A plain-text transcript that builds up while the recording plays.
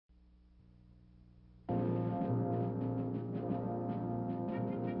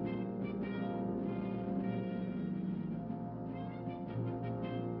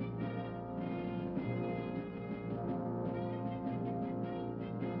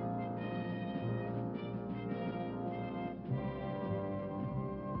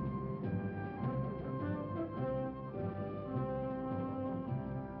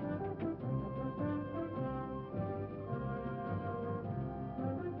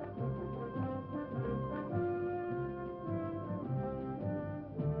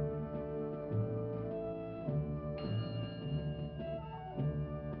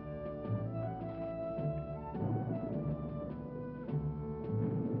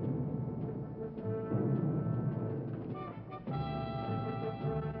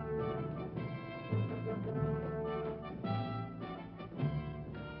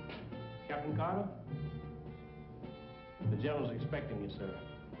general's expecting you, sir.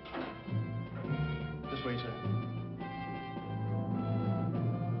 This way, sir.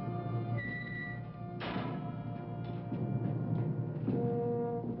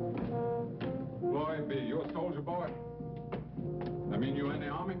 Boy, B, you a soldier boy? I mean, you in the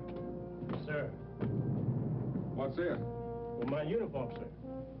army? Sir. What's this? Well, my uniform,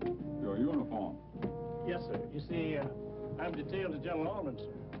 sir. Your uniform? Yes, sir. You see, I'm detailed to General Alderman,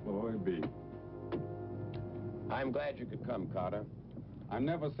 sir. Boy, B. I'm glad you could come, Carter. I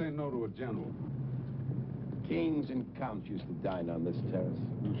never say no to a general. Kings and counts used to dine on this terrace.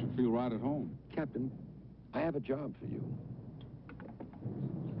 You should feel right at home. Captain, I have a job for you.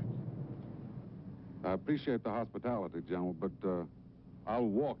 I appreciate the hospitality, General, but I'll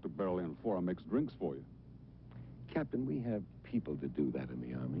walk to Berlin before I mix drinks for you. Captain, we have people to do that in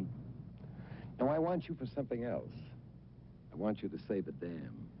the Army. Now, I want you for something else. I want you to save a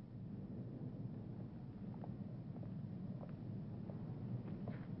dam.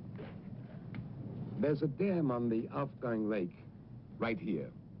 There's a dam on the Aufgang Lake, right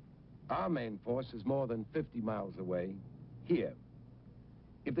here. Our main force is more than 50 miles away, here.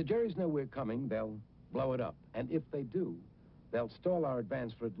 If the Jerrys know we're coming, they'll blow it up. And if they do, they'll stall our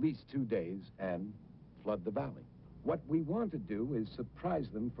advance for at least 2 days and flood the valley. What we want to do is surprise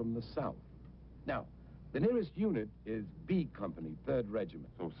them from the south. Now, the nearest unit is B Company, 3rd Regiment.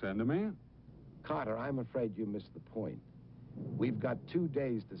 So send them in. Carter, I'm afraid you missed the point. We've got 2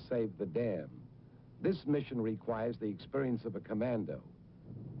 days to save the dam. This mission requires the experience of a commando,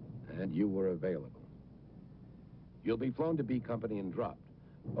 and you were available. You'll be flown to B Company and dropped.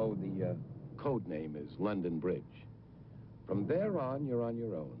 Oh, the code name is London Bridge. From there on, you're on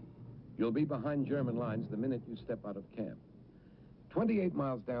your own. You'll be behind German lines the minute you step out of camp. 28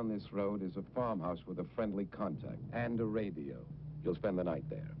 miles down this road is a farmhouse with a friendly contact and a radio. You'll spend the night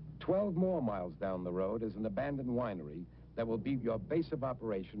there. 12 more miles down the road is an abandoned winery that will be your base of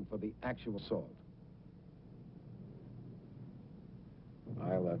operation for the actual assault.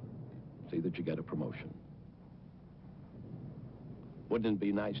 I'll see that you get a promotion. Wouldn't it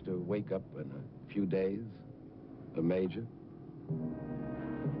be nice to wake up in a few days, a major?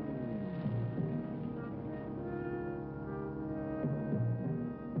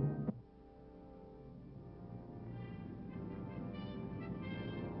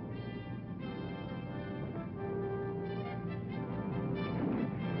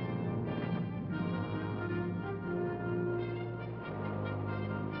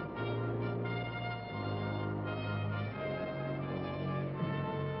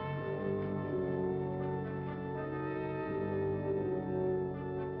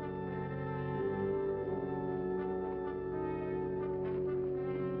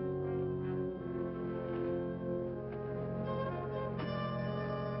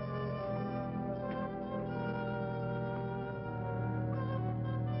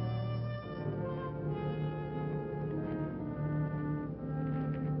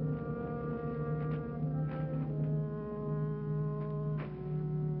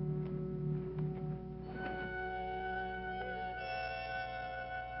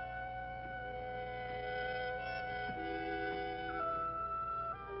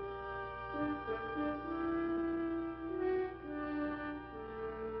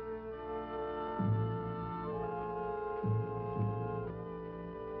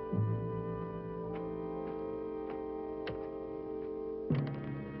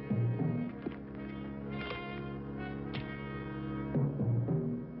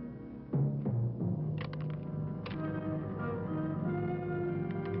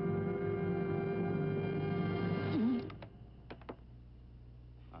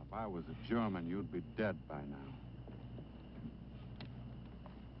 German, you'd be dead by now.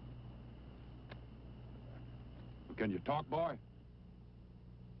 Can you talk, boy?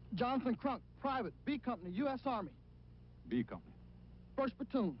 Jonathan Crunk, private, B Company, U.S. Army. B Company. 1st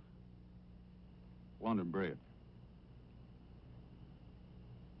Platoon. London Bridge.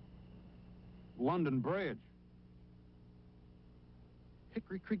 London Bridge.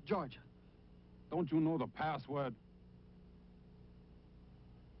 Hickory Creek, Georgia. Don't you know the password?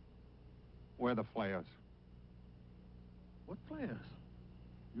 Where are the flares? What flares?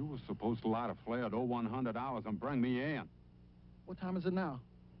 You were supposed to light a flare at 0100 hours and bring me in. What time is it now?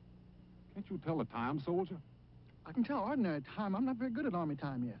 Can't you tell the time, soldier? I can tell ordinary time. I'm not very good at Army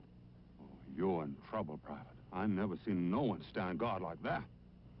time yet. Oh, you're in trouble, Private. I never seen no one stand guard like that.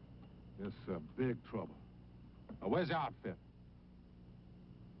 It's big trouble. Now, where's your outfit?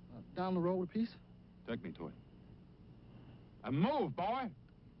 Down the road a piece. Take me to it. And move, boy!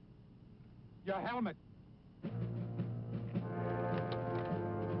 Your helmet.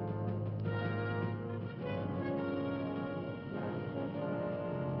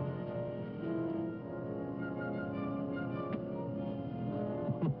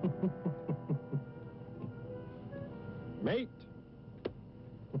 Mate.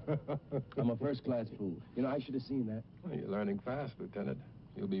 I'm a first-class fool. You know, I should have seen that. Well, you're learning fast, Lieutenant.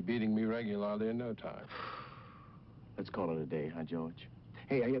 You'll be beating me regularly in no time. Let's call it a day, huh, George?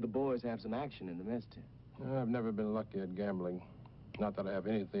 Hey, I hear the boys have some action in the mess tent. I've never been lucky at gambling. Not that I have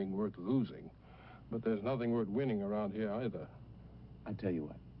anything worth losing, but there's nothing worth winning around here either. I tell you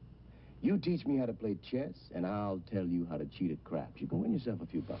what. You teach me how to play chess, and I'll tell you how to cheat at craps. You can win yourself a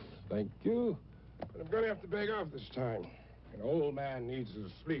few bucks. Thank you. But I'm going to have to beg off this time. An old man needs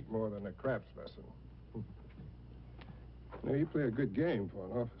his sleep more than a craps lesson. Now, you play a good game for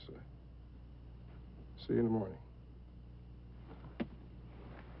an officer. See you in the morning.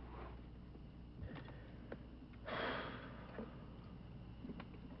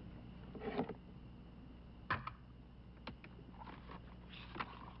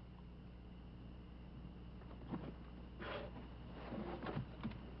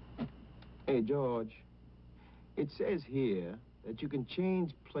 Hey, George, it says here that you can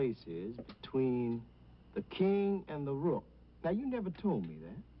change places between the king and the rook. Now, you never told me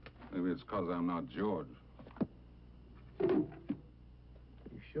that. Maybe it's because I'm not George. You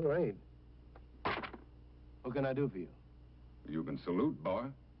sure ain't. What can I do for you? You can salute, boy.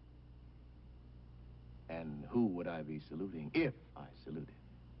 And who would I be saluting if I saluted?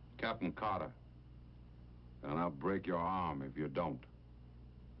 Captain Carter. And I'll break your arm if you don't.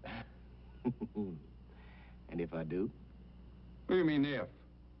 And if I do? What do you mean, if?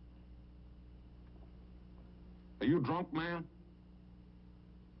 Are you drunk, man?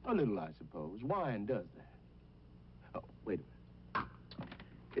 A little, I suppose. Wine does that. Oh, wait a minute.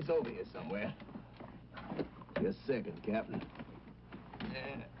 It's over here somewhere. Just a second, Captain.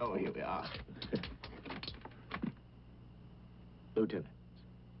 Oh, here we are. Lieutenant.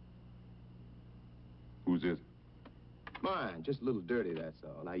 Who's this? Mine, just a little dirty, that's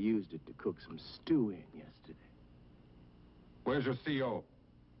all. I used it to cook some stew in yesterday. Where's your CO?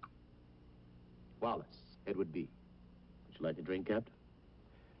 Wallace, Edward B. Would you like a drink, Captain?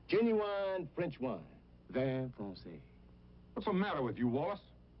 Genuine French wine. Vin Francais. What's the matter with you, Wallace?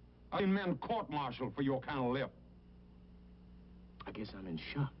 I've seen men court-martialed for your kind of lip. I guess I'm in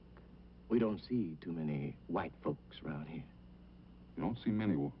shock. We don't see too many white folks around here. You don't see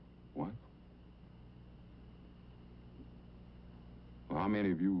many what? Well, how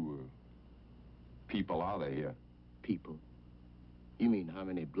many of you people are there here? People? You mean how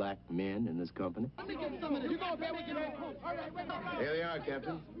many black men in this company? Here they are,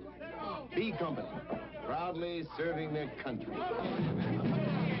 Captain. B Company, proudly serving their country.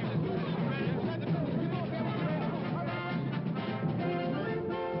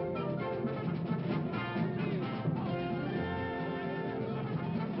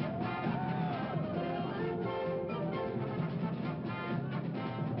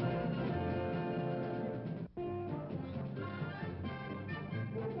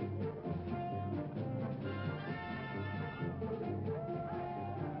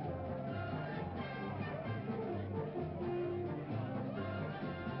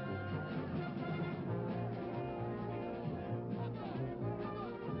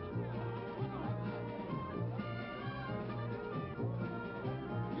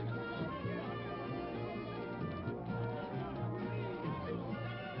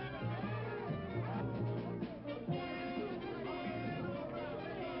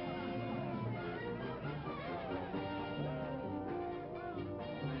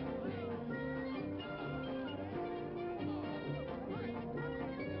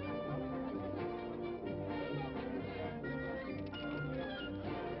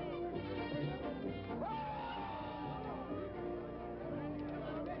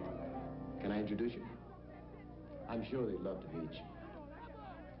 Can I introduce you? I'm sure they'd love to meet you.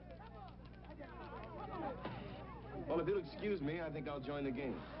 Well, if you'll excuse me, I think I'll join the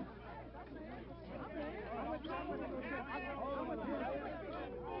game.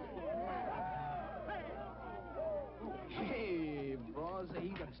 Hey, boss, hey,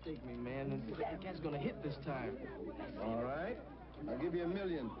 you gotta stake me, man. The cat's gonna hit this time. All right. I'll give you $1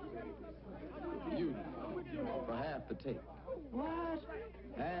 million. You, for half the tape. What?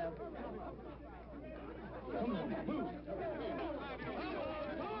 Half. Come on, move.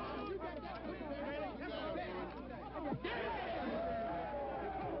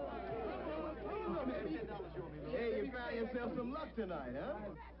 Hey, you found yourself some luck tonight, huh?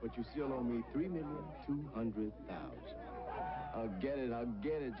 But you still owe me $3,200,000. I'll get it, I'll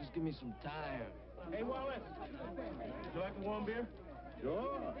get it. Just give me some time. Hey, Wallace. Would you like a warm beer?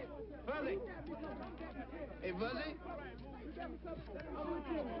 Sure. Fuzzy. Hey, Fuzzy.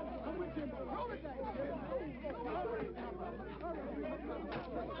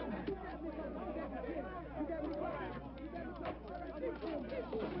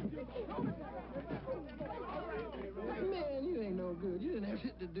 Man, you ain't no good. You didn't have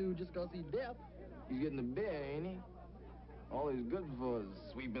shit to do just 'cause he's deaf. He's getting the bear, ain't he? All he's good for is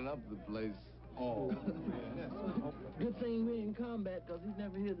sweeping up the place. Oh, man. Good thing we in combat, 'cause he's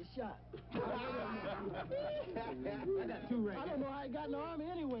never heard the shot. I got 2 right. I don't know how he got in the Army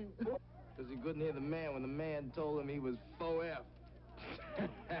anyway. 'Cause he couldn't hear the man when the man told him he was 4F.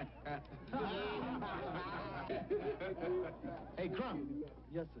 Hey, Crump.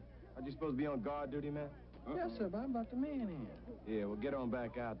 Yes, sir. Aren't you supposed to be on guard duty, man? Yes, sir, but I'm about to man in. Yeah, well, get on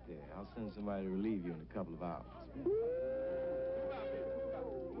back out there. I'll send somebody to relieve you in a couple of hours.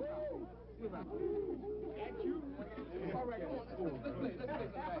 All right,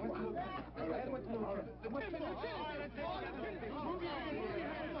 come on. Let's play.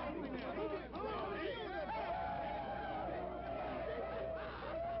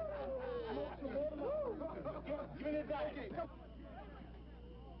 Give me that. Okay, come.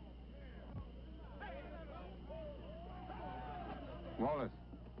 Wallace,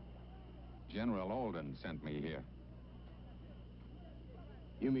 General Alden sent me here.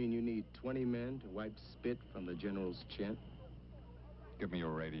 You mean you need 20 men to wipe spit from the general's chin? Give me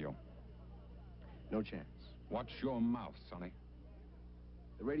your radio. No chance. Watch your mouth, Sonny.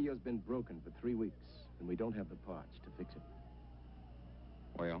 The radio's been broken for 3 weeks, and we don't have the parts to fix it.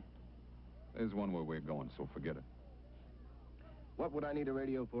 Well, there's one where we're going, so forget it. What would I need a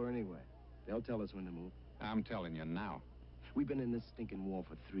radio for anyway? They'll tell us when to move. I'm telling you now. We've been in this stinking war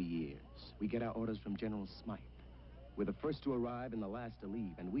for 3 years. We get our orders from General Smythe. We're the first to arrive and the last to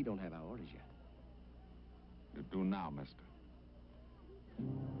leave, and we don't have our orders yet. You do now, mister.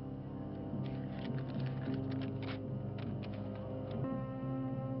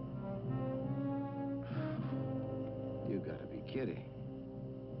 You gotta be kidding.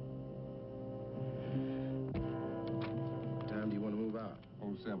 What time do you want to move out?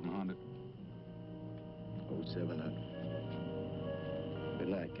 0700. 0700. Good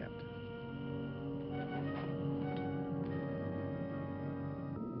night, Captain.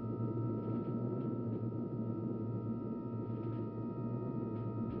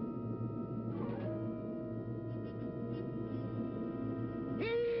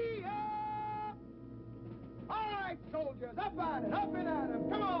 Soldiers, up at it, up and at 'em.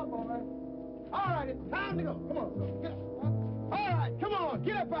 Come on, boy. All right, it's time to go. Come on, soldiers. Get up. All right, come on,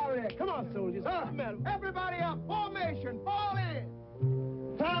 get up out of there. Come on, soldiers. All right, everybody up. Formation, fall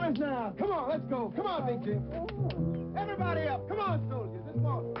in. Time is now. Come on, let's go. Come on, Big Jim. Everybody up. Come on, soldiers. It's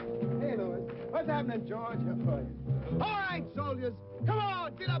morning. Hey, Louis. What's happening, George? All right, soldiers. Come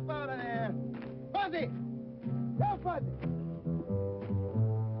on, get up out of there. Fuzzy. Go, Fuzzy.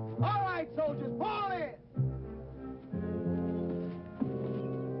 All right, soldiers, fall in.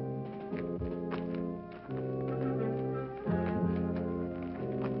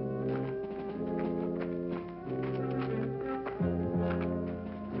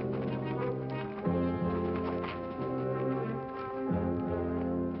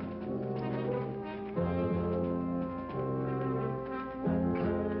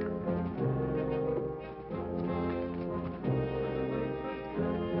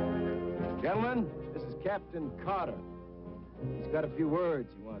 Gentlemen, this is Captain Carter. He's got a few words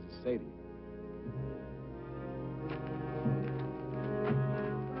he wants to say to you.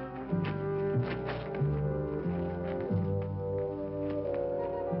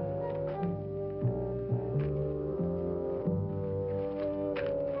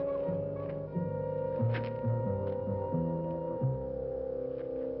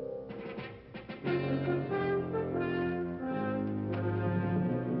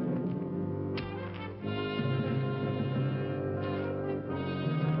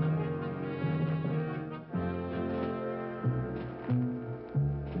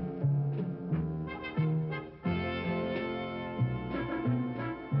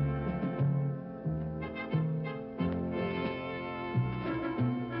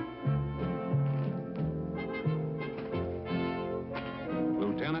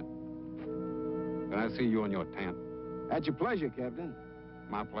 See you in your tent. At your pleasure, Captain.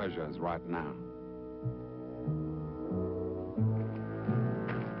 My pleasure is right now.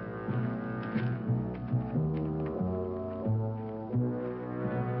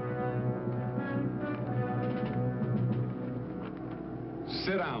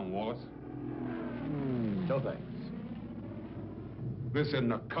 Sit down, Wallace. No thanks. This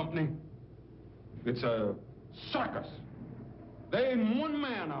isn't a company. It's a circus. There ain't one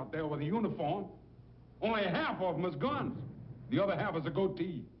man out there with a uniform. Only half of them is guns. The other half is a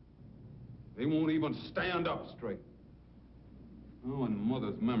goatee. They won't even stand up straight. Oh, in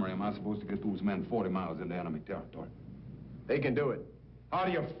mother's memory am I supposed to get those men 40 miles into enemy territory? They can do it. How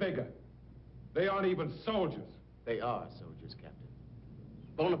do you figure? They aren't even soldiers. They are soldiers, Captain.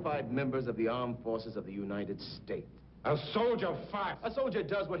 Bona fide members of the armed forces of the United States. A soldier fights. A soldier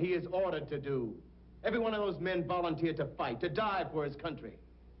does what he is ordered to do. Every one of those men volunteered to fight, to die for his country.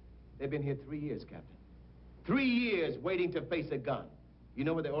 They've been here 3 years, Captain. 3 years waiting to face a gun. You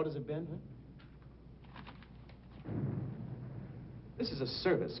know where their orders have been, huh? This is a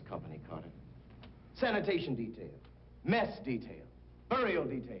service company, Carter. Sanitation detail, mess detail, burial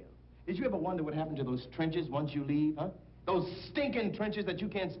detail. Did you ever wonder what happened to those trenches once you leave, huh? Those stinking trenches that you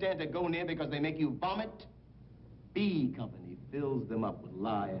can't stand to go near because they make you vomit? B Company fills them up with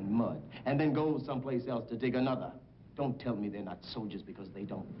lye and mud and then goes someplace else to dig another. Don't tell me they're not soldiers because they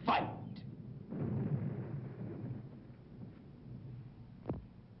don't fight.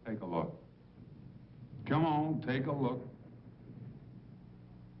 Take a look. Come on, take a look.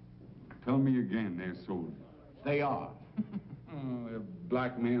 Tell me again they're soldiers. They are. They're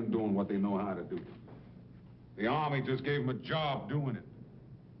black men doing what they know how to do. The Army just gave them a job doing it.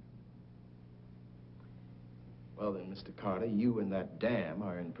 Well then, Mr. Carter, you and that dam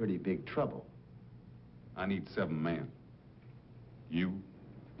are in pretty big trouble. I need 7 men. You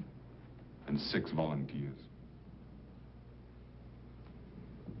and 6 volunteers.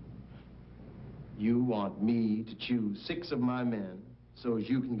 You want me to choose 6 of my men so as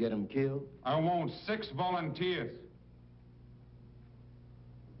you can get them killed? I want 6 volunteers.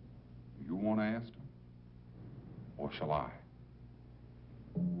 You want to ask them? Or shall I?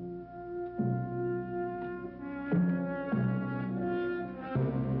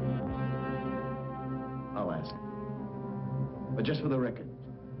 I'll ask. But just for the record,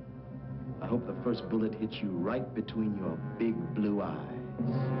 I hope the first bullet hits you right between your big blue eyes.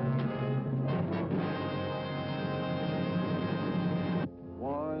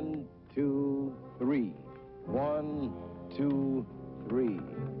 1, 2, 3. 1, 2, 3.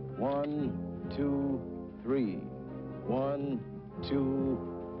 1, 2, 3. 1, 2,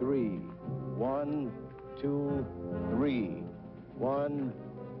 3. 1, 2, 3. 1,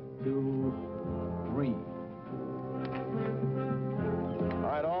 2, 3. All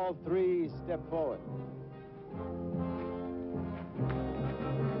right, all 3 step forward.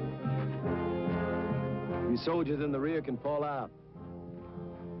 You soldiers in the rear can fall out.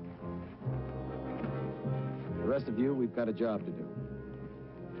 The rest of you, we've got a job to do.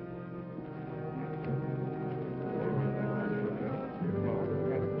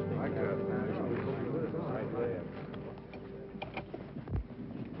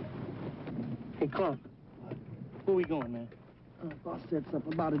 Hey, Clark. Where we going, man? Boss said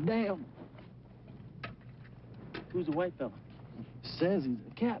something about a dam. Who's the white fella? Says he's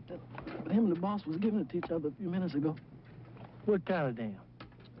a captain. But him and the boss was giving it to each other a few minutes ago. What kind of dam?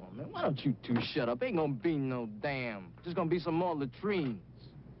 Oh, man, why don't you two shut up? Ain't gonna be no dam. Just gonna be some more latrines.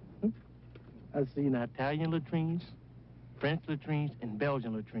 I've seen Italian latrines, French latrines, and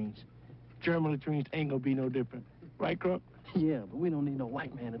Belgian latrines. German latrines ain't gonna be no different. Right, Crump? Yeah, but we don't need no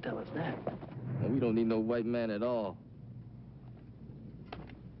white man to tell us that. And we don't need no white man at all.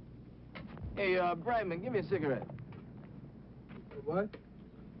 Hey, Brightman, give me a cigarette. What?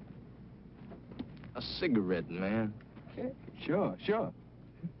 A cigarette, man. Okay, sure. Are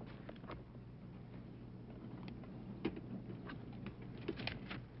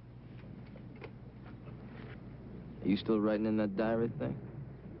you still writing in that diary thing?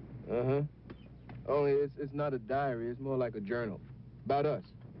 Uh-huh. Only it's not a diary. It's more like a journal. About us.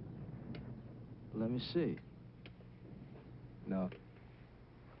 Let me see. No.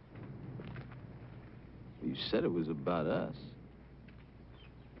 You said it was about us.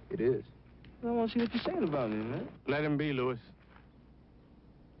 It is. I want to see what you're saying about me, man. Let him be, Louis.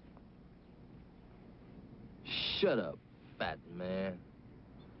 Shut up, fat man.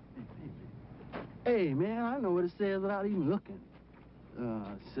 Hey, man, I know what it says without even looking.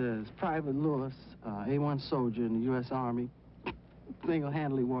 It says Private Lewis, A1 soldier in the U.S. Army,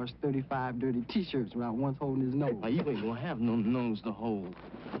 single-handedly washed 35 dirty T-shirts without once holding his nose. Now, you ain't gonna have no nose to hold.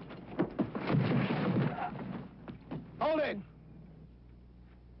 Hold it!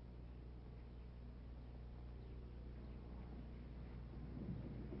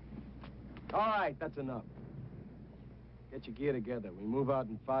 All right, that's enough. Get your gear together. We move out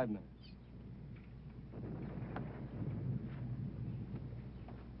in 5 minutes.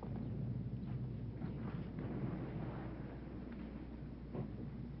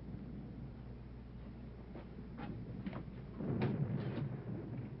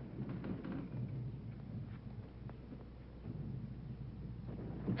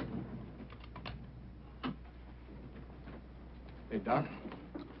 Hey, Doc,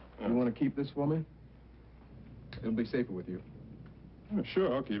 you want to keep this for me? It'll be safer with you. Yeah,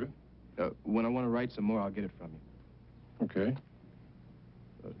 sure, I'll keep it. When I want to write some more, I'll get it from you. Okay.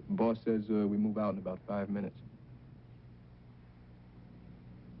 Boss says we move out in about 5 minutes.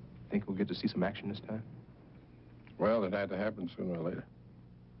 Think we'll get to see some action this time? Well, it had to happen sooner or later.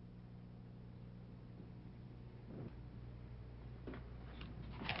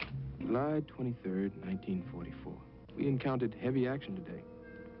 July 23rd, 1944. We encountered heavy action today.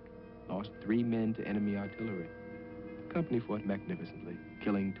 Lost 3 men to enemy artillery. Company fought magnificently,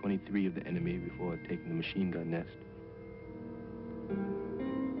 killing 23 of the enemy before taking the machine gun nest.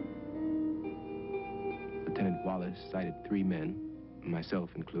 Lieutenant Wallace cited 3 men, myself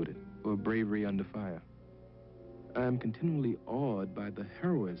included, for bravery under fire. I am continually awed by the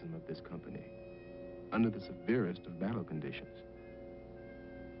heroism of this company under the severest of battle conditions.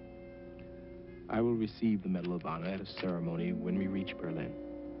 I will receive the Medal of Honor at a ceremony when we reach Berlin.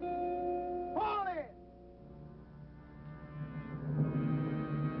 Fall in!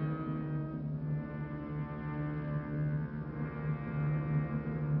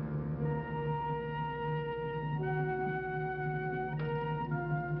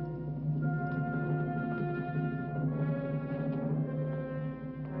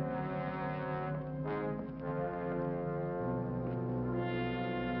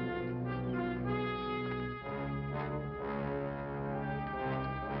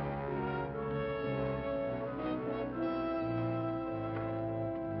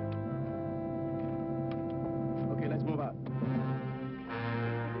 Okay, let's move out.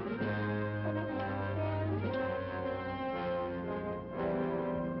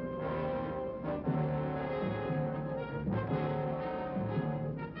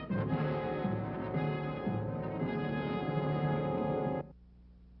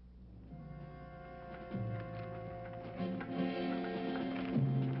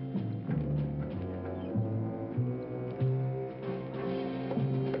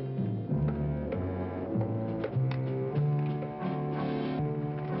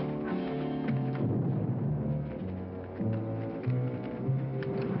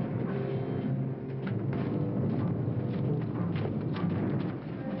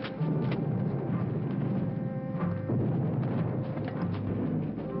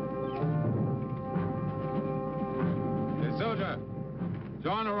 Hey, soldier,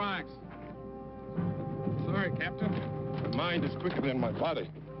 join the ranks. Sorry, Captain. My mind is quicker than my body.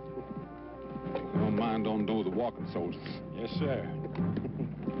 Your mind don't know the walking soldiers. Yes, sir.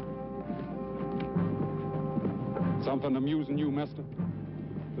 Something amusing you, mister?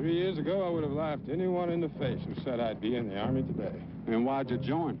 3 years ago, I would have laughed anyone in the face who said I'd be in the Army today. And why'd you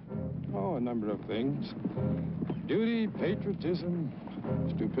join? Oh, a number of things. Duty, patriotism,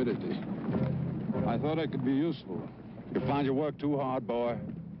 stupidity. I thought I could be useful. You find your work too hard, boy?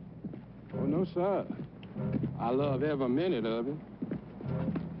 Oh, no, sir. I love every minute of it.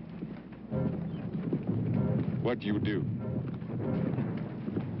 What do you do?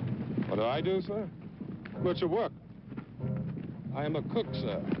 What do I do, sir? What's your work? I am a cook,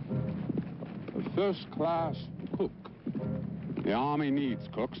 sir. A first-class cook. The Army needs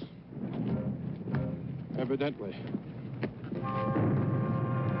cooks. Evidently.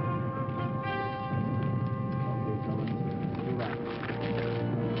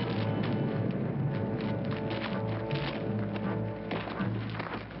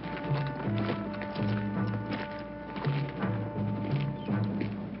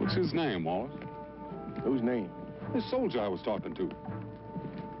 What's his name, Wallace? Whose name? The soldier I was talking to.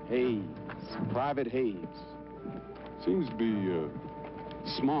 Hayes. Private Hayes. Seems to be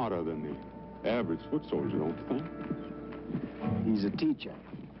smarter than the average foot soldier, don't you think? He's a teacher.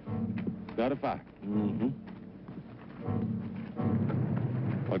 That a fact? Mm-hmm.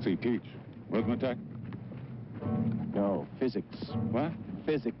 What's he teach? Arithmetic? No, physics. What?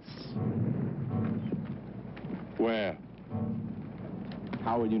 Physics. Where?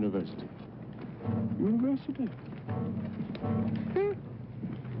 Howard University. University?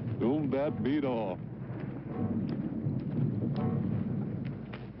 Don't that beat all?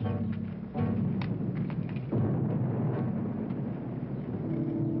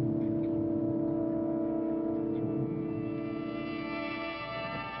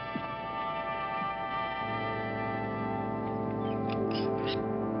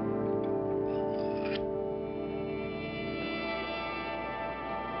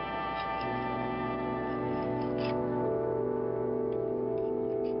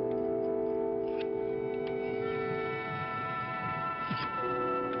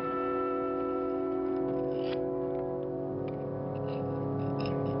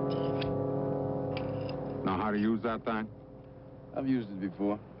 Know how to use that thing? I've used it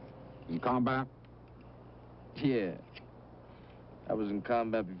before. In combat? Yeah. I was in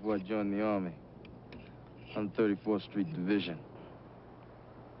combat before I joined the Army. On 34th Street Division.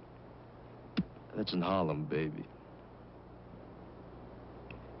 That's in Harlem, baby.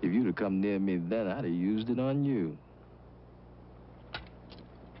 If you'd have come near me then, I'd have used it on you.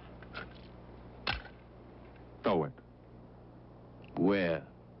 Throw it. Where?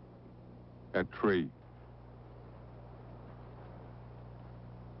 That tree.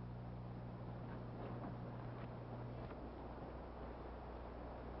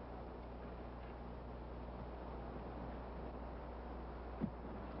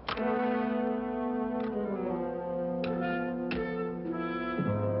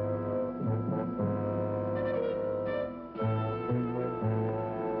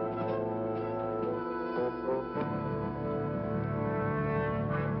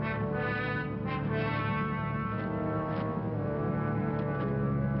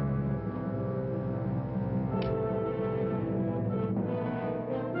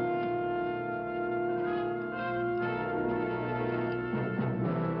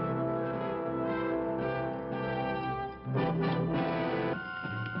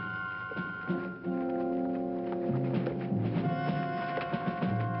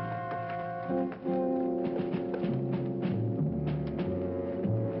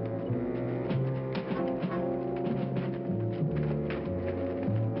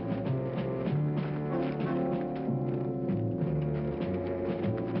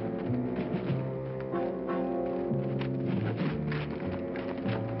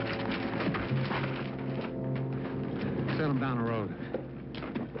 Send them down the road.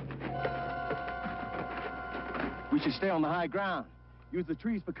 We should stay on the high ground. Use the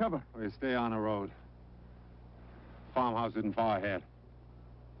trees for cover. We stay on the road. Farmhouse isn't far ahead.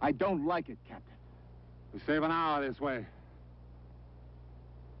 I don't like it, Captain. We save an hour this way.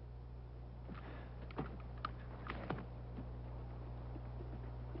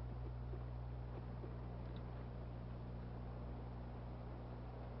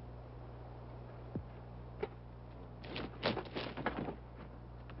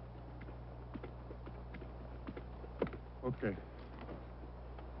 Okay.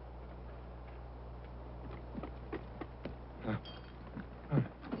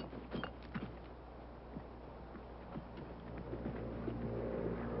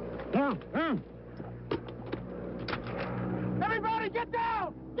 Down! Everybody get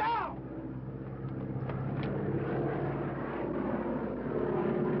down! Down!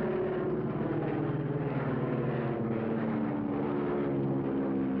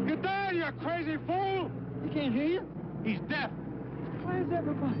 Get down, you crazy fool! He can't hear you. He's deaf. Where's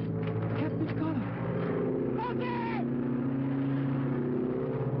everybody? Captain's got him. Okay!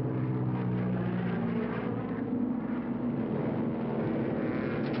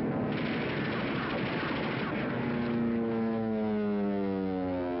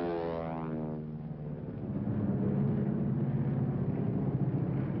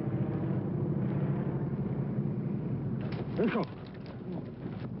 Let's go.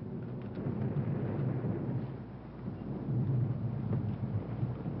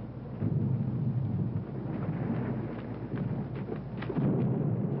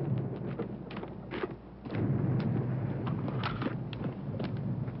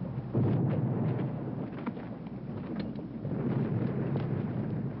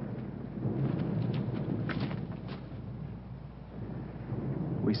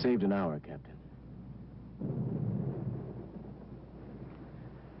 We saved an hour, Captain.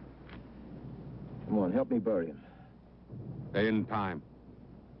 Come on, help me bury him. Stay in time.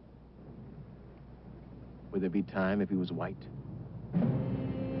 Would there be time if he was white?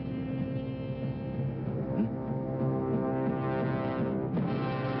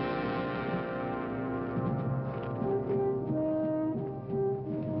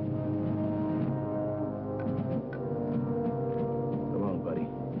 Come on, buddy.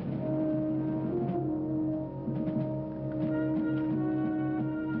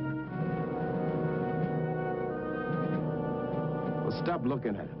 Well, stop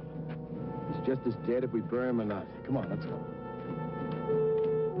looking at him. He's just as dead if we bury him or not. Come on, let's go.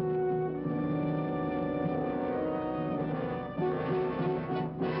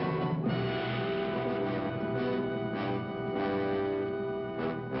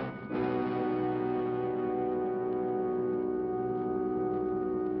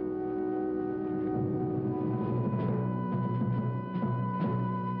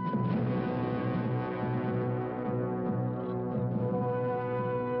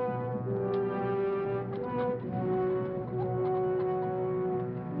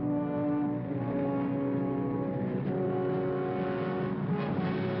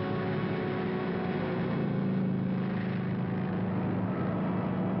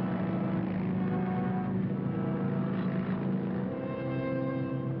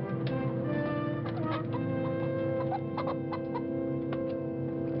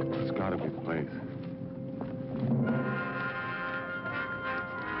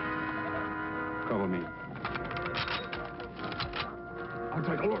 I'll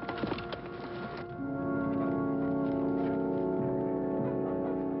take a look.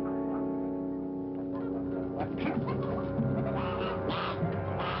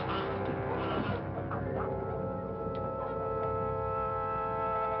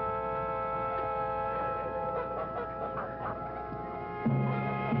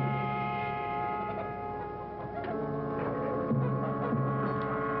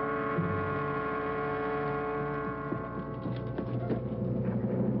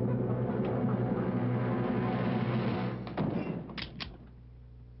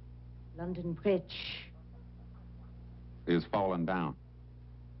 London Bridge. Is falling down.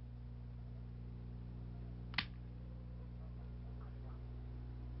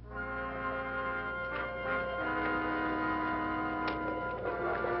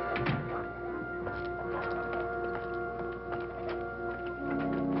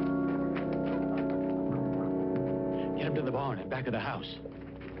 Get him to the barn and back of the house.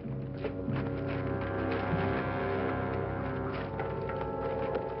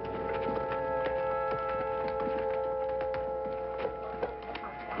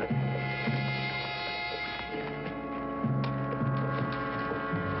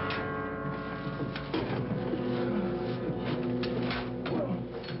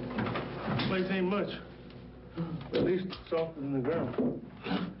 Place ain't much. At least softer than the ground.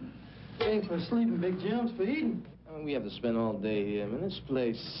 Ain't for sleeping, Big Jim's for eating. We have to spend all day here, man. This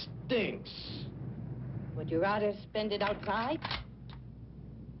place stinks. Would you rather spend it outside?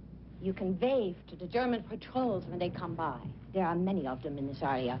 You can wave to the German patrols when they come by. There are many of them in this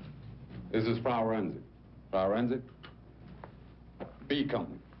area. This is Frau Renvic. Frau Renvic? B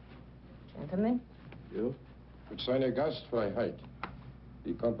Company. Gentlemen? You? Mit seiner Gastfreiheit.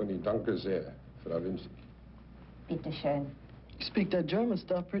 Die Company danke sehr, Frau Renvic. Bitte schön. You speak that German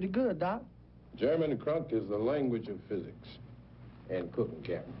stuff pretty good, Doc. German crunk is the language of physics and cooking,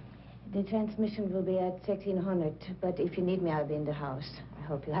 Captain. The transmission will be at 1600, but if you need me, I'll be in the house. I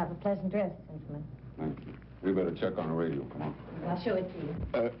hope you have a pleasant rest, gentlemen. Thank you. We better check on the radio. Come on. I'll show it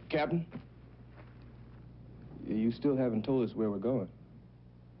to you. Captain? You still haven't told us where we're going.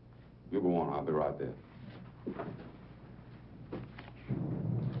 You go on. I'll be right there.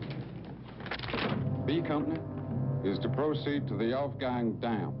 B Company is to proceed to the Aufgang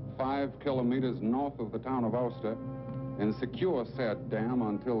Dam, 5 kilometers north of the town of Ulster, and secure said dam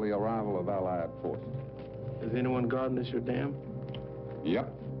until the arrival of Allied forces. Is anyone guarding this, your dam?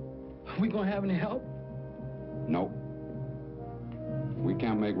 Yep. We gonna have any help? No. We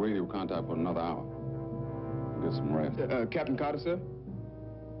can't make radio contact for another hour. Get some rest. Captain Carter, sir?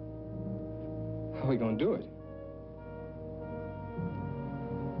 How are we gonna do it?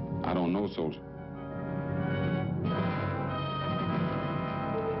 I don't know, soldier.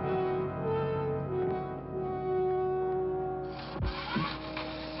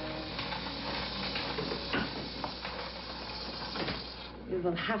 You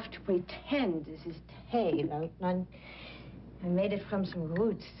will have to pretend this is hay, Lieutenant. I made it from some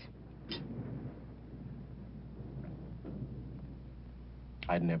roots.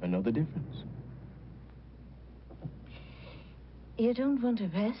 I'd never know the difference. You don't want to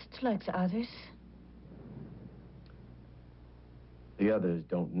rest like the others? The others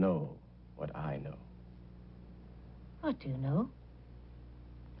don't know what I know. What do you know?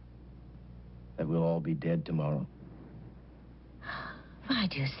 That we'll all be dead tomorrow. Why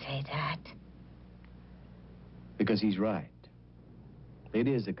do you say that? Because he's right. It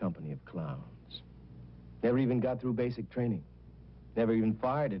is a company of clowns. Never even got through basic training. Never even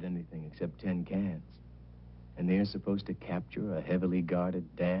fired at anything except 10 cans. And they're supposed to capture a heavily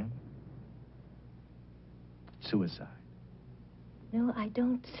guarded dam? Suicide. No, I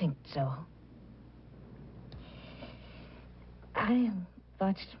don't think so. I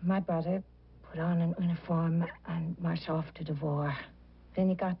watched my brother put on an uniform and march off to the war. Then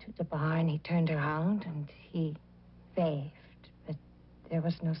he got to the barn, he turned around, and he waved, but there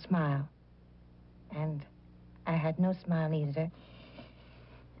was no smile. And I had no smile either.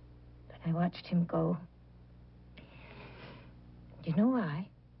 But I watched him go. Do you know why?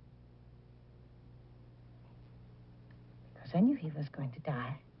 Because I knew he was going to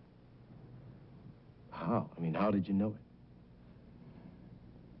die. How? I mean, how did you know it?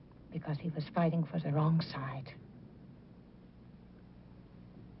 Because he was fighting for the wrong side.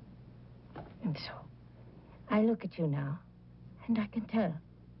 And so, I look at you now, and I can tell.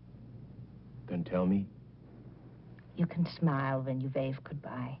 Then tell me. You can smile when you wave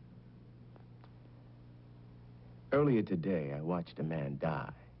goodbye. Earlier today, I watched a man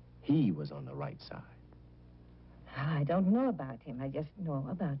die. He was on the right side. I don't know about him. I just know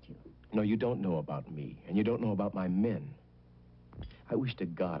about you. No, you don't know about me, and you don't know about my men. I wish to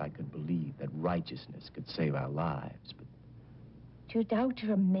God I could believe that righteousness could save our lives, but... Do you doubt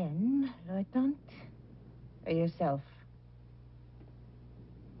your men, Lieutenant? Or yourself?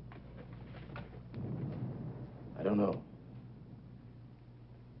 I don't know.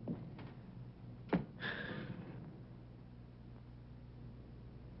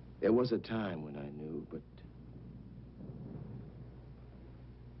 There was a time when I knew, but...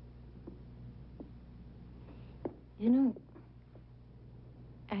 You know,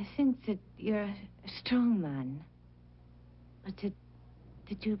 I think that you're a strong man. But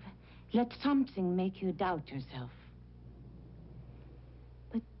that you've let something make you doubt yourself.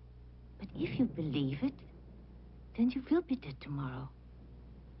 But if you believe it, then you will be dead tomorrow.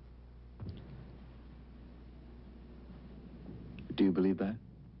 Do you believe that?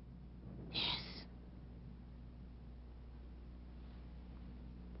 Yes.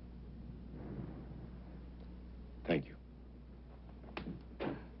 Thank you.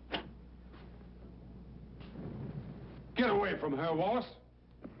 Get away from her, Wallace.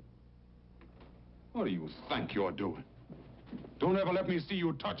 What do you think you're doing? Don't ever let me see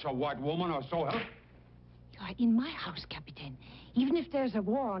you touch a white woman or so help. You are in my house, Captain. Even if there's a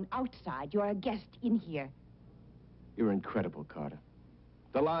war on outside, you are a guest in here. You're incredible, Carter.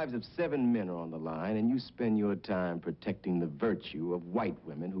 The lives of 7 men are on the line, and you spend your time protecting the virtue of white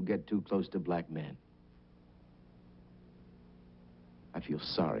women who get too close to black men. I feel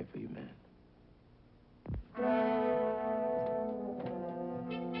sorry for you, man.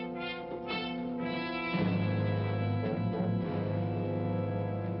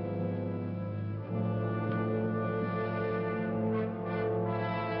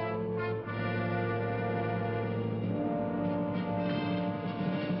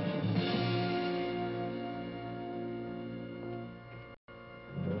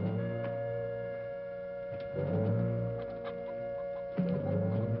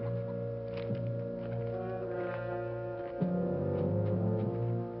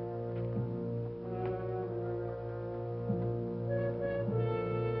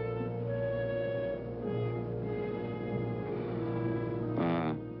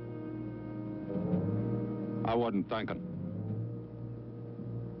 I wasn't thinking.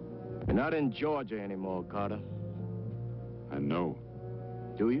 You're not in Georgia anymore, Carter. I know.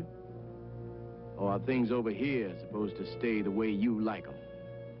 Do you? Or are things over here supposed to stay the way you like them?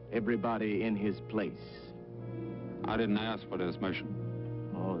 Everybody in his place. I didn't ask for this mission.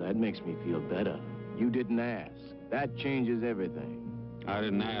 Oh, that makes me feel better. You didn't ask. That changes everything. I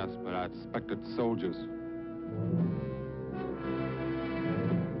didn't ask, but I expected soldiers.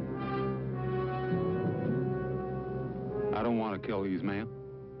 I don't want to kill these men.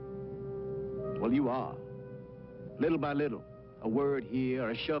 Well, you are. Little by little. A word here or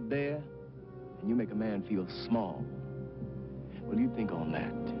a shove there, and you make a man feel small. Well, you think on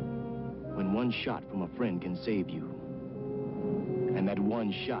that. When one shot from a friend can save you, and that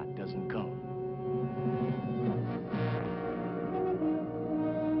one shot doesn't come.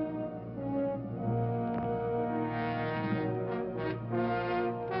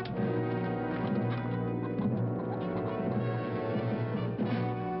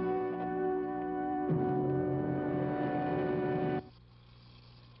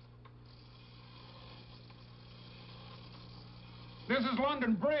 This is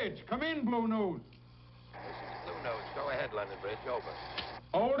London Bridge. Come in, Blue News. This is Blue Nose. Go ahead, London Bridge. Over.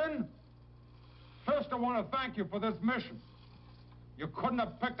 Holden, first I want to thank you for this mission. You couldn't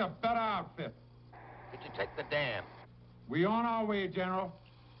have picked a better outfit. Did you take the dam? We on our way, General.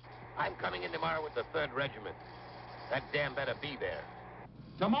 I'm coming in tomorrow with the 3rd Regiment. That dam better be there.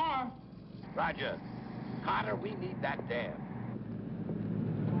 Tomorrow? Roger. Carter, we need that dam.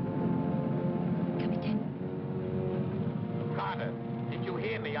 Captain. Carter, did you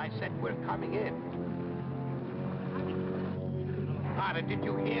hear me? I said we're coming in. Carter, did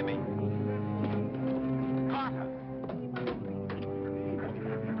you hear me? Carter!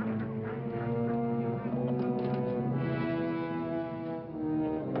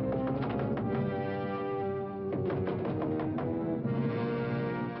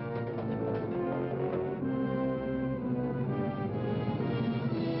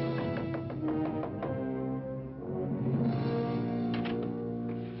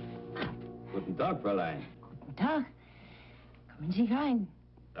 Guten Tag, Fräulein. Guten Tag. Kommen Sie rein.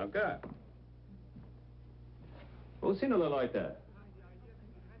 Danke. Wo sind alle Leute?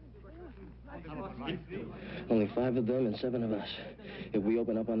 Only 5 of them and 7 of us. If we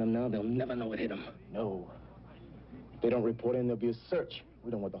open up on them now, they'll never know what hit them. No. If they don't report in, there'll be a search.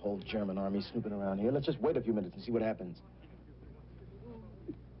 We don't want the whole German army snooping around here. Let's just wait a few minutes and see what happens.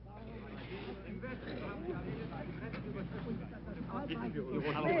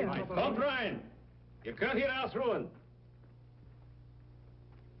 Don't try. You can't hear house ruin.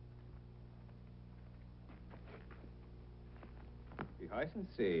 Wie heißen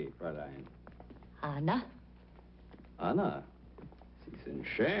Sie, Fräulein? Anna? Anna. Sie sind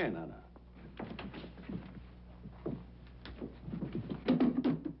schön, Anna.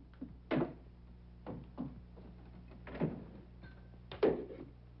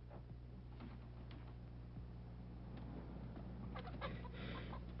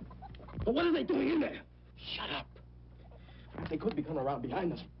 What are they doing in there? Shut up. They could be coming around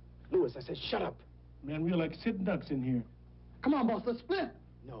behind us. Louis, I said shut up. Man, we're like sitting ducks in here. Come on, boss, let's split.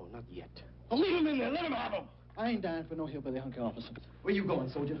 No, not yet. Don't leave him in there. Let him have him. I ain't dying for no hillbilly hunky officers. Where you going,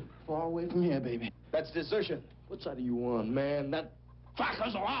 soldier? Far away from here, baby. That's desertion. What side are you on, man? That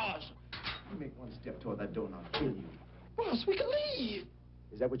crackers are ours. You make one step toward that door and I'll kill you. Boss, we can leave.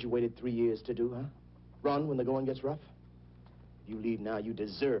 Is that what you waited 3 years to do, huh? Run when the going gets rough? If you leave now, you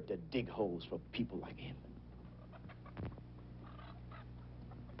deserve to dig holes for people like him.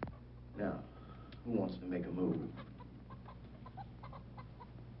 Now, who wants to make a move?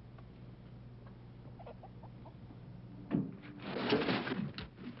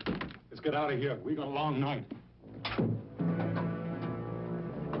 Let's get out of here. We got a long night.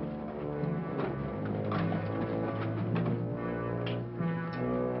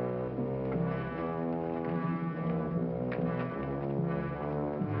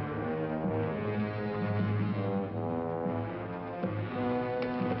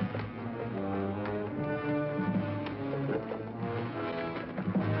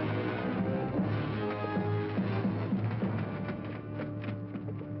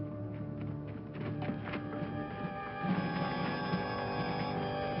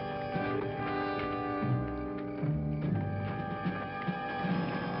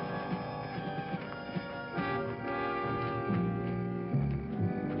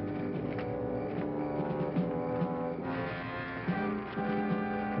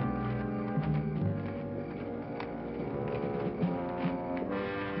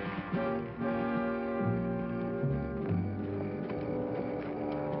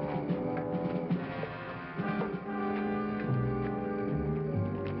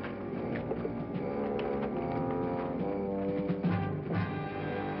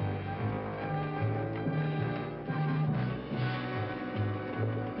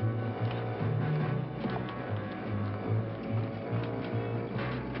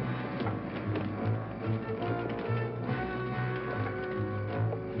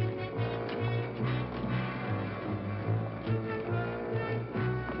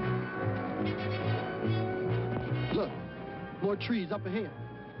 More trees up ahead.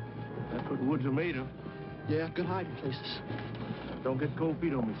 That's what woods are made of. Yeah, good hiding places. Don't get cold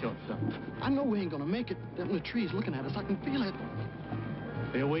feet on me, short stuff. I know we ain't gonna make it. Them in the trees looking at us. I can feel it.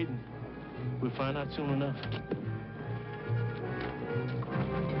 They're waiting. We'll find out soon enough.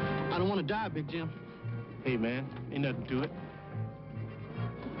 I don't want to die, Big Jim. Hey, man, ain't nothing to it.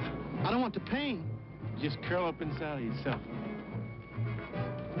 I don't want the pain. Just curl up inside of yourself.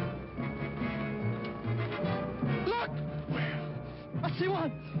 Look! I see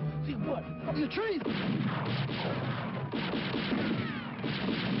one. See what? Up in the trees.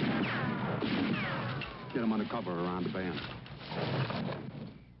 Get him under cover around the band.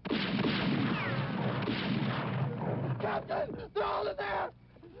 Captain! They're all in there!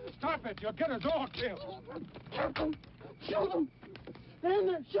 Stop it! You'll get us all killed. Captain! Shoot them! They're in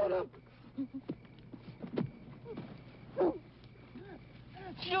there! Shoot them!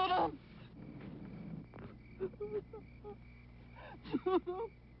 Shoot them!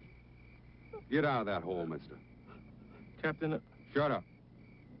 Get out of that hole, mister. Captain, Shut up.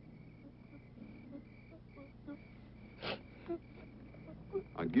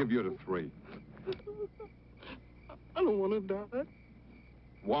 I'll give you the 3. I don't want to die.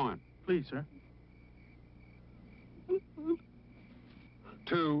 1. please, sir.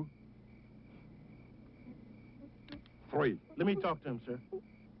 2. 3. Let me talk to him, sir.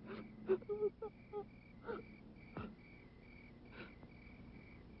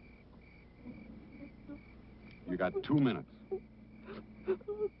 You got 2 minutes.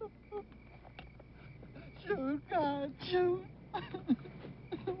 Shoot, God, shoot.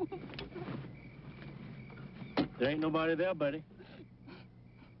 There ain't nobody there, buddy.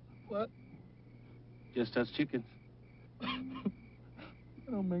 What? Just us chickens.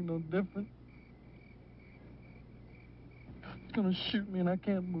 It don't make no difference. It's gonna shoot me and I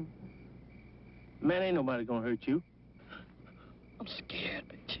can't move. Man, ain't nobody gonna hurt you. I'm scared,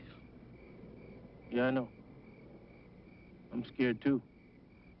 Big Jim. Yeah, I know. I'm scared, too.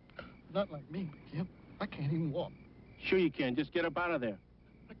 Not like me, Big Jim. I can't even walk. Sure you can. Just get up out of there.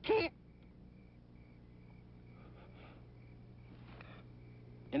 I can't.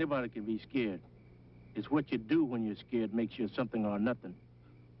 Anybody can be scared. It's what you do when you're scared makes you something or nothing.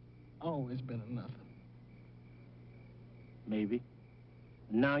 Always been a nothing. Maybe.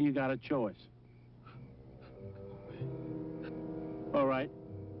 Now you got a choice. All right.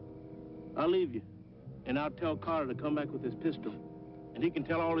 I'll leave you. And I'll tell Carter to come back with his pistol. And he can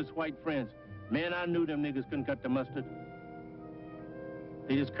tell all his white friends, man, I knew them niggas couldn't cut the mustard.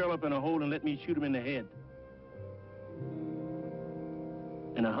 They just curl up in a hole and let me shoot them in the head.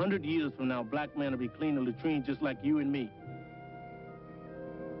 In 100 years from now, black men will be cleaning latrines just like you and me.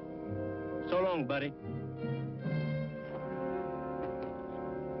 So long, buddy.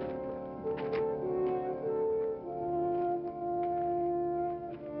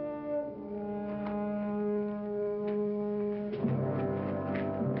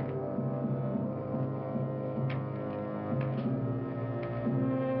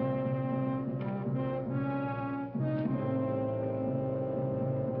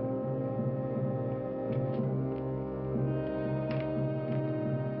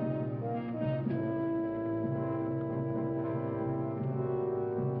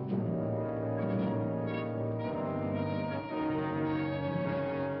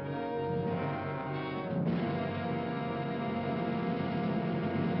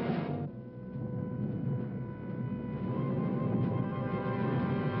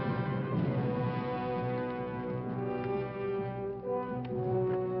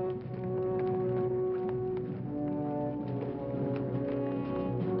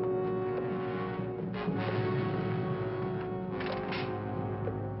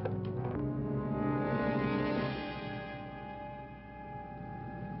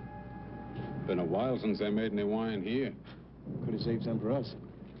 Been a while since they made any wine here. Could have saved some for us.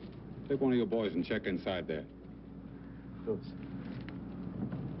 Take one of your boys and check inside there. Louis.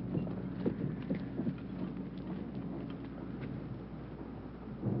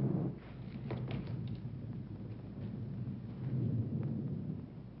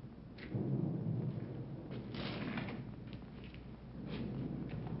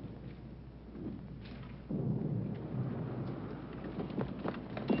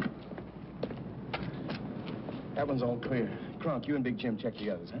 That one's all clear. Kronk, you and Big Jim check the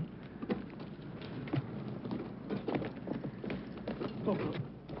others, huh?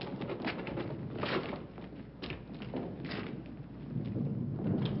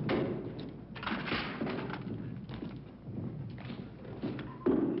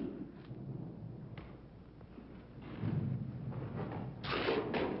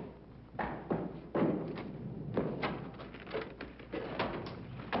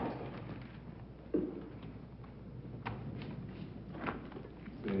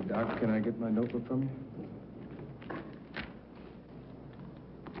 Doc, can I get my notebook from you?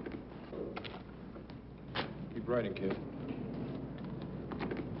 Keep writing, kid.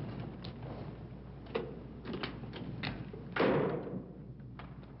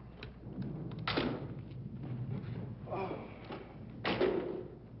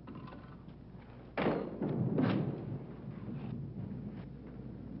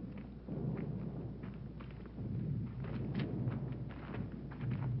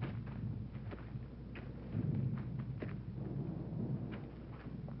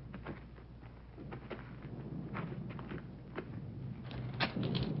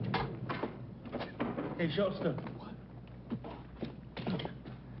 Hey, Schuster.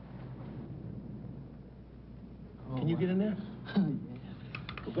 Can you get in there? Yeah.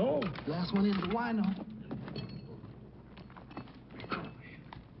 Go. Last one in the wino.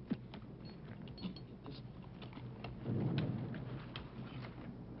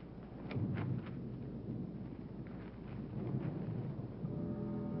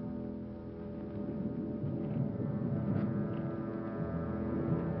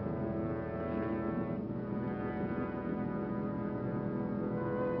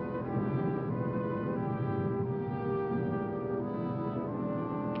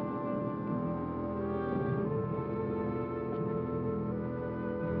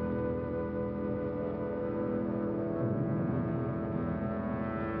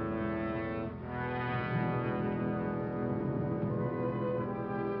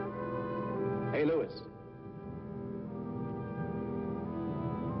 Hey, Louis.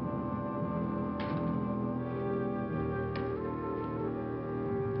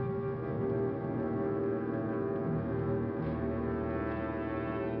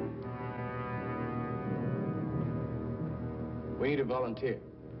 We need a volunteer.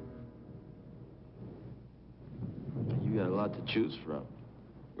 You got a lot to choose from.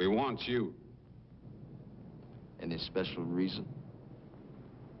 We want you. Any special reason?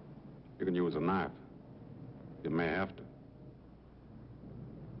 You can use a knife. You may have to.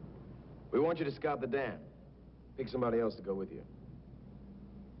 We want you to scout the dam. Pick somebody else to go with you.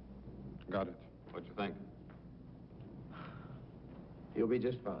 Got it. What you think? You'll be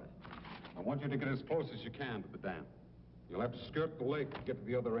just fine. I want you to get as close as you can to the dam. You'll have to skirt the lake to get to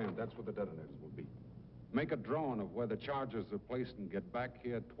the other end. That's where the detonators will be. Make a drawing of where the charges are placed and get back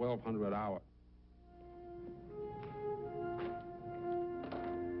here at 1200 hours.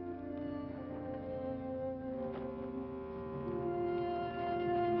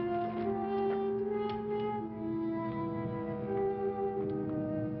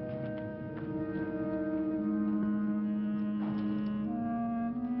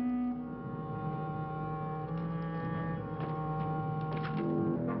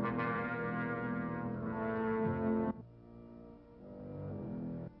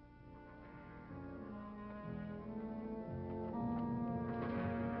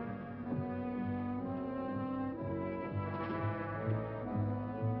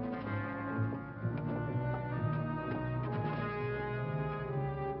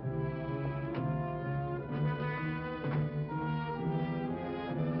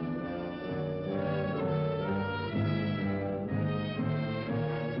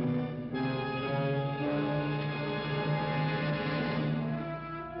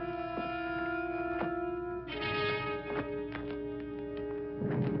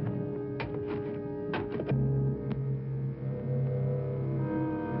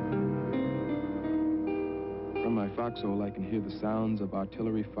 Foxhole, I can hear the sounds of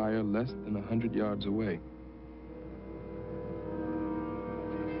artillery fire less than 100 yards away.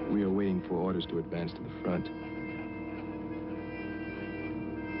 We are waiting for orders to advance to the front.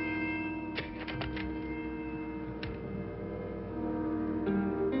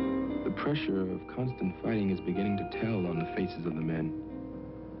 The pressure of constant fighting is beginning to tell on the faces of the men.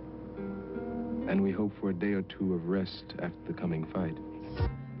 And we hope for a day or two of rest after the coming fight.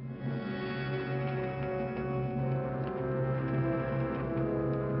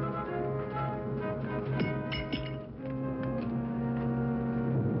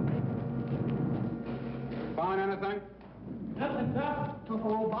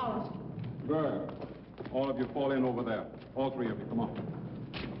 Good. All of you fall in over there. All three of you, come on.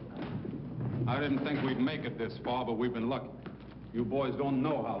 I didn't think we'd make it this far, but we've been lucky. You boys don't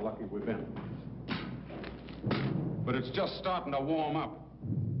know how lucky we've been. But it's just starting to warm up.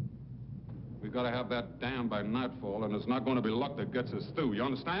 We've got to have that dam by nightfall, and it's not going to be luck that gets us through. You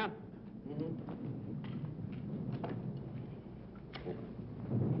understand?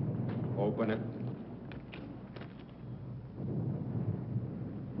 Open it.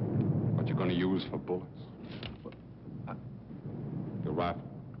 What you going to use for bullets? Your rifle.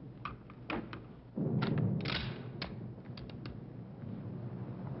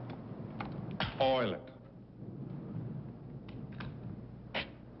 Oil it.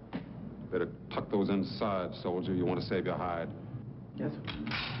 Better tuck those inside, soldier. You want to save your hide. Yes, sir.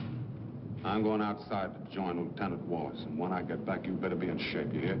 I'm going outside to join Lieutenant Wallace, and when I get back, you better be in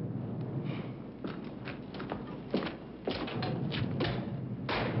shape, you hear?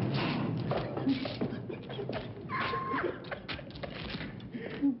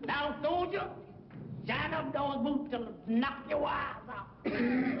 Now, soldier, shine up those boots till knock your eyes out.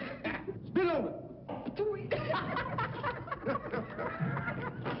 Spit on it.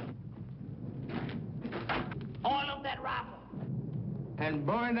 Oil up that rifle. And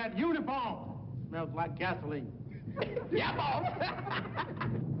burn that uniform. Smells like gasoline. Yeah, boss.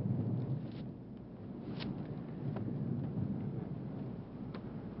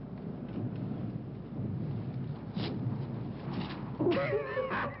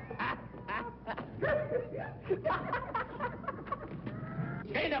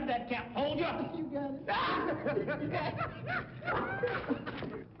 Straight up that cap, hold you. You got it.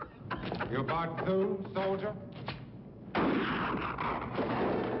 You about through, soldier?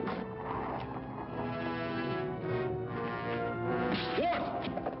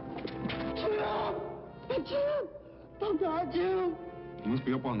 Jim! Oh, God, Jim! You must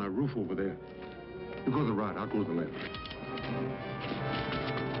be up on that roof over there. You go to the right, I'll go to the left.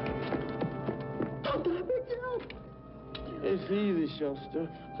 Oh, God, Jim! It's easy, Shuster.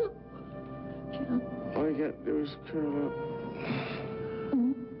 All you got to do is curl up.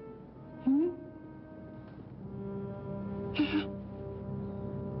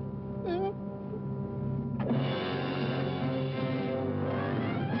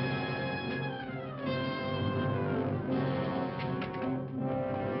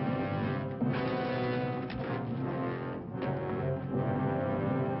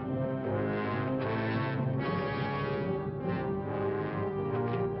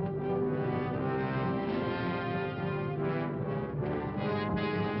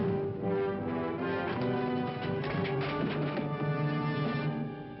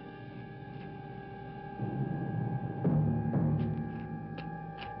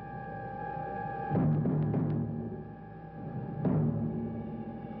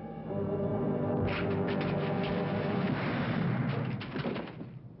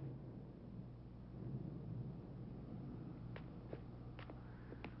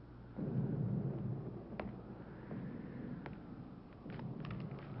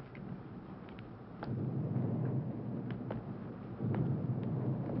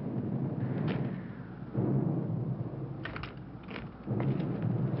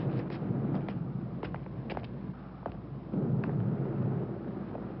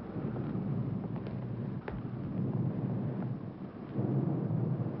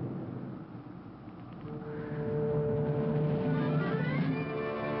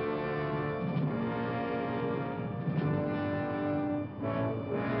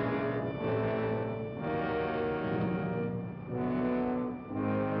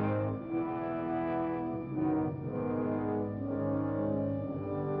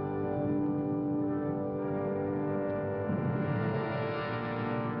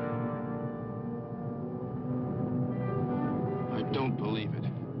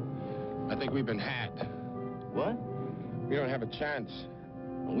 think we've been had. What? We don't have a chance.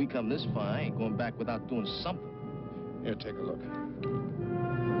 When we come this far, I ain't going back without doing something. Here, take a look.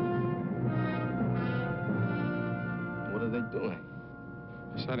 What are they doing?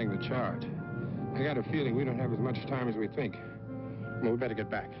 Setting the charge. I got a feeling we don't have as much time as we think. Well, we better get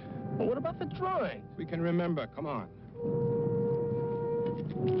back. Well, what about the drawings? We can remember. Come on.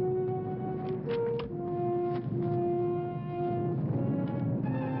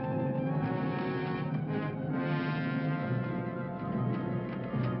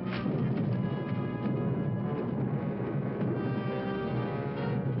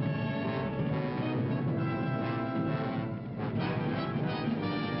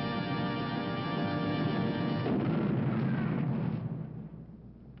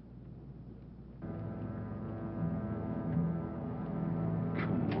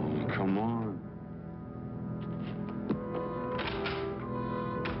 Come on.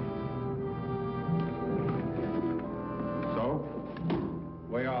 So?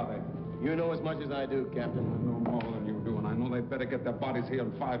 Where are they? You know as much as I do, Captain. I know more than you do, and I know they better get their bodies here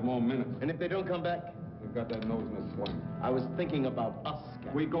in 5 more minutes. And if they don't come back? They've got their nose in a sling. I was thinking about us,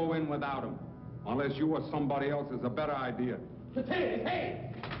 Captain. We go in without them. Unless you or somebody else is a better idea. Hey!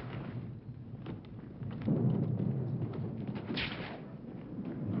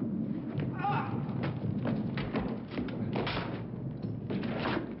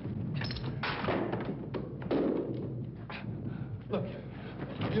 Look,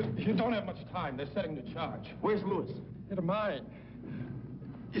 you don't have much time. They're setting the charge. Where's Lewis? In a mine.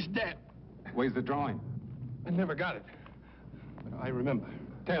 He's dead. Where's the drawing? I never got it. But I remember.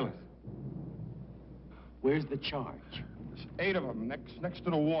 Tell us. Where's the charge? There's 8 of them next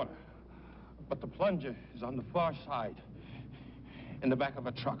to the water. But the plunger is on the far side, in the back of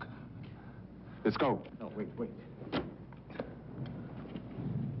a truck. Let's go. No, wait.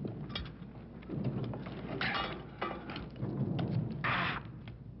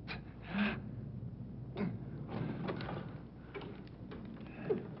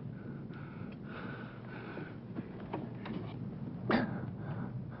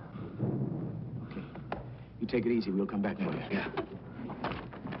 You take it easy. We'll come back for you. Yeah.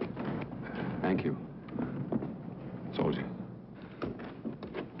 Thank you. Soldier.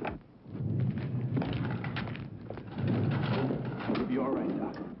 You'll be all right,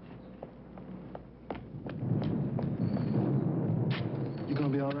 Doc. You gonna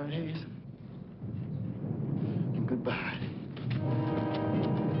be all right, Hayes? And goodbye.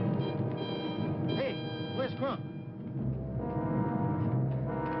 Hey, where's Crump?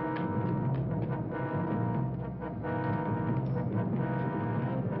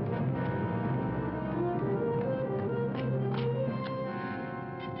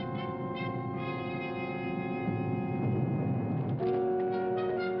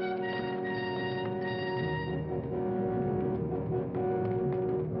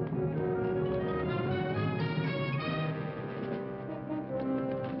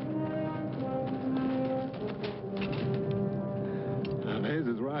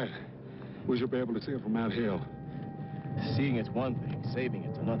 We should be able to see it from that hill. Seeing it's one thing, saving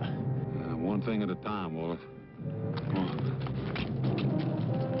it's another. One thing at a time, Wallace. Come on.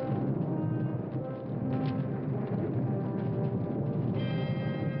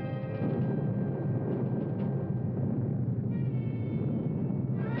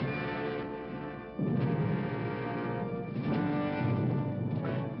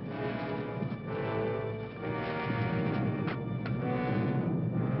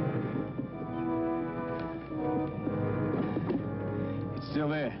 Still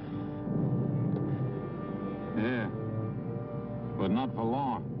there. Yeah. But not for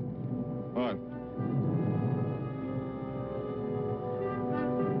long. What?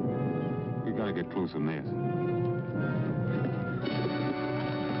 We gotta get closer than this.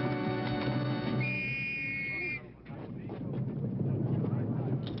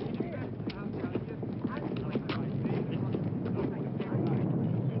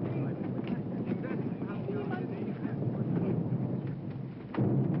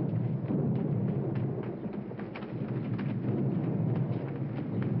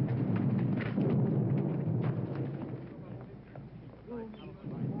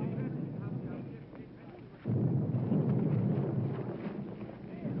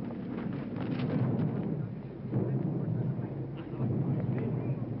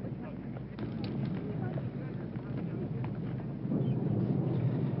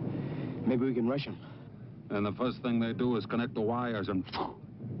 Maybe we can rush them. And the first thing they do is connect the wires and...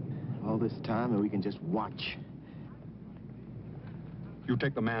 All this time, and we can just watch. You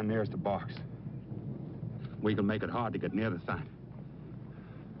take the man nearest the box. We can make it hard to get near the thing.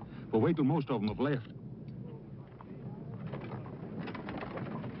 But wait till most of them have left.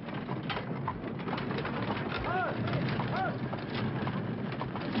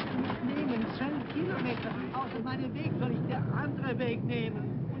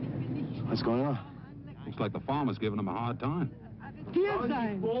 What's going on? Looks like the farmer's giving them a hard time. Hier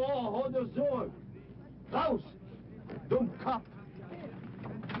sein! Boah, oder so. Raus! Dumm Capt!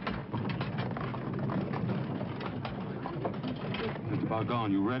 Just about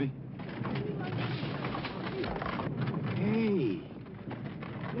gone. You ready? Hey!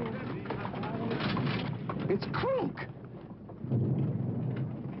 It's Krunk!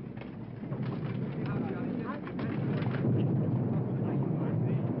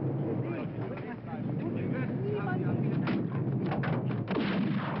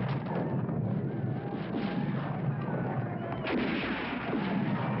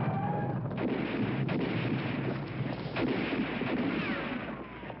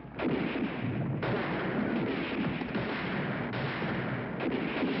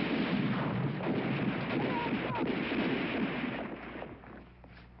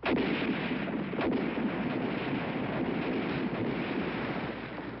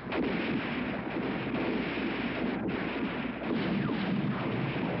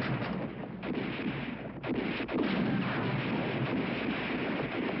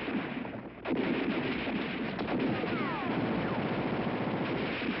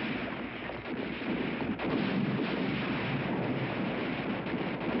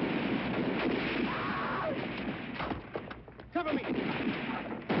 Cover me!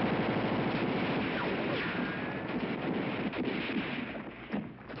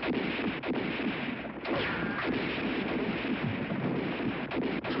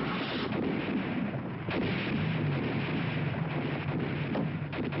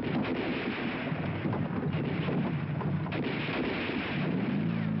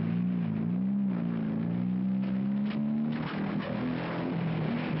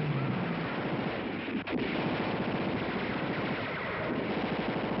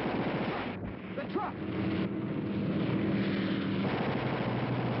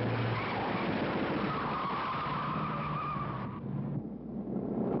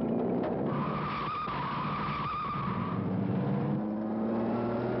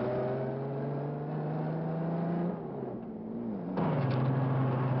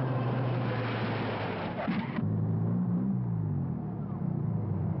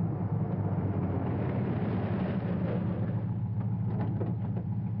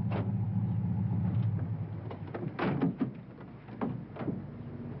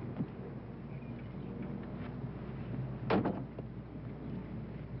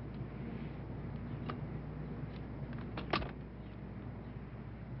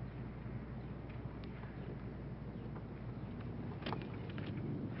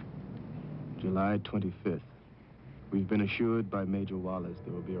 July 25th. We've been assured by Major Wallace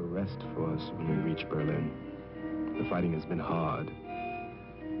there will be a rest for us when we reach Berlin. The fighting has been hard.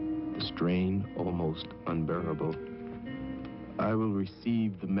 The strain almost unbearable. I will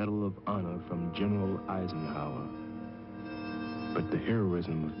receive the Medal of Honor from General Eisenhower. But the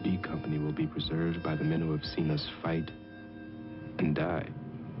heroism of D Company will be preserved by the men who have seen us fight and die.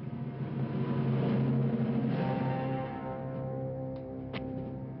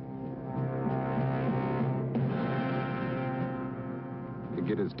 The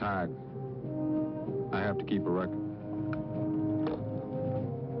kid is tired. I have to keep a record.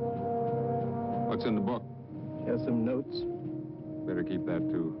 What's in the book? Here's some notes. Better keep that,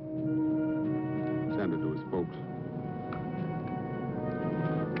 too. Send it to his folks.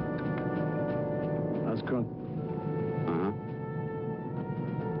 How's Krunk? Uh-huh.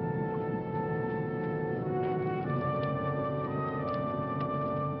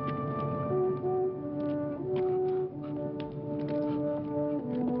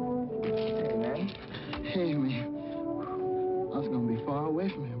 Hey, man. I was gonna be far away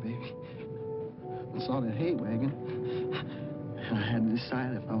from here, baby. I saw that hay wagon. And I had to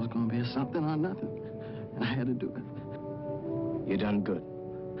decide if I was gonna be something or nothing. And I had to do it. You done good.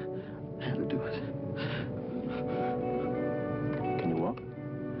 I had to do it. Can you walk?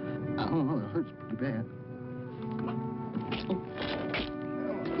 I don't know, it hurts pretty bad.